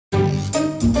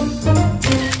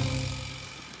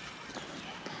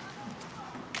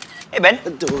Hey, Ben.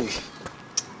 Aduh.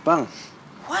 Bang.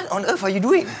 What on earth are you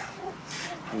doing?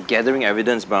 I'm gathering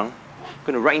evidence, Bang. I'm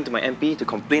going to write into my MP to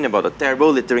complain about the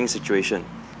terrible littering situation.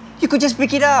 You could just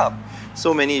pick it up.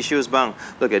 So many issues, Bang.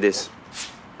 Look at this.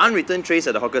 Unreturned trays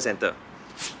at the hawker centre.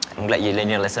 I'm glad you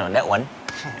learned your lesson on that one.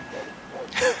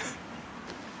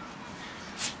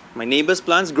 My neighbour's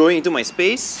plants growing into my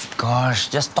space. Gosh,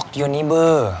 just talk to your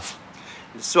neighbour.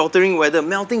 The sweltering weather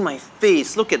melting my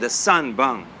face. Look at the sun,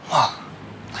 Bang. Wow,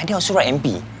 I did also write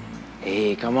MP.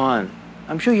 Hey, come on.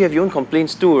 I'm sure you have your own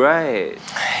complaints too, right?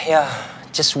 Yeah,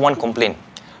 just one complaint.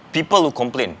 People who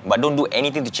complain but don't do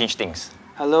anything to change things.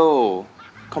 Hello.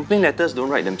 Complaint letters don't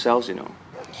write themselves, you know.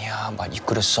 Yeah, but you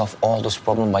could have solved all those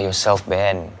problems by yourself,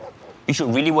 Ben. You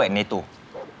should really work at NATO.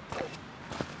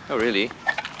 Oh, really?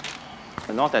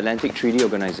 The North Atlantic Treaty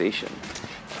Organization.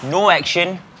 No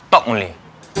action, talk only.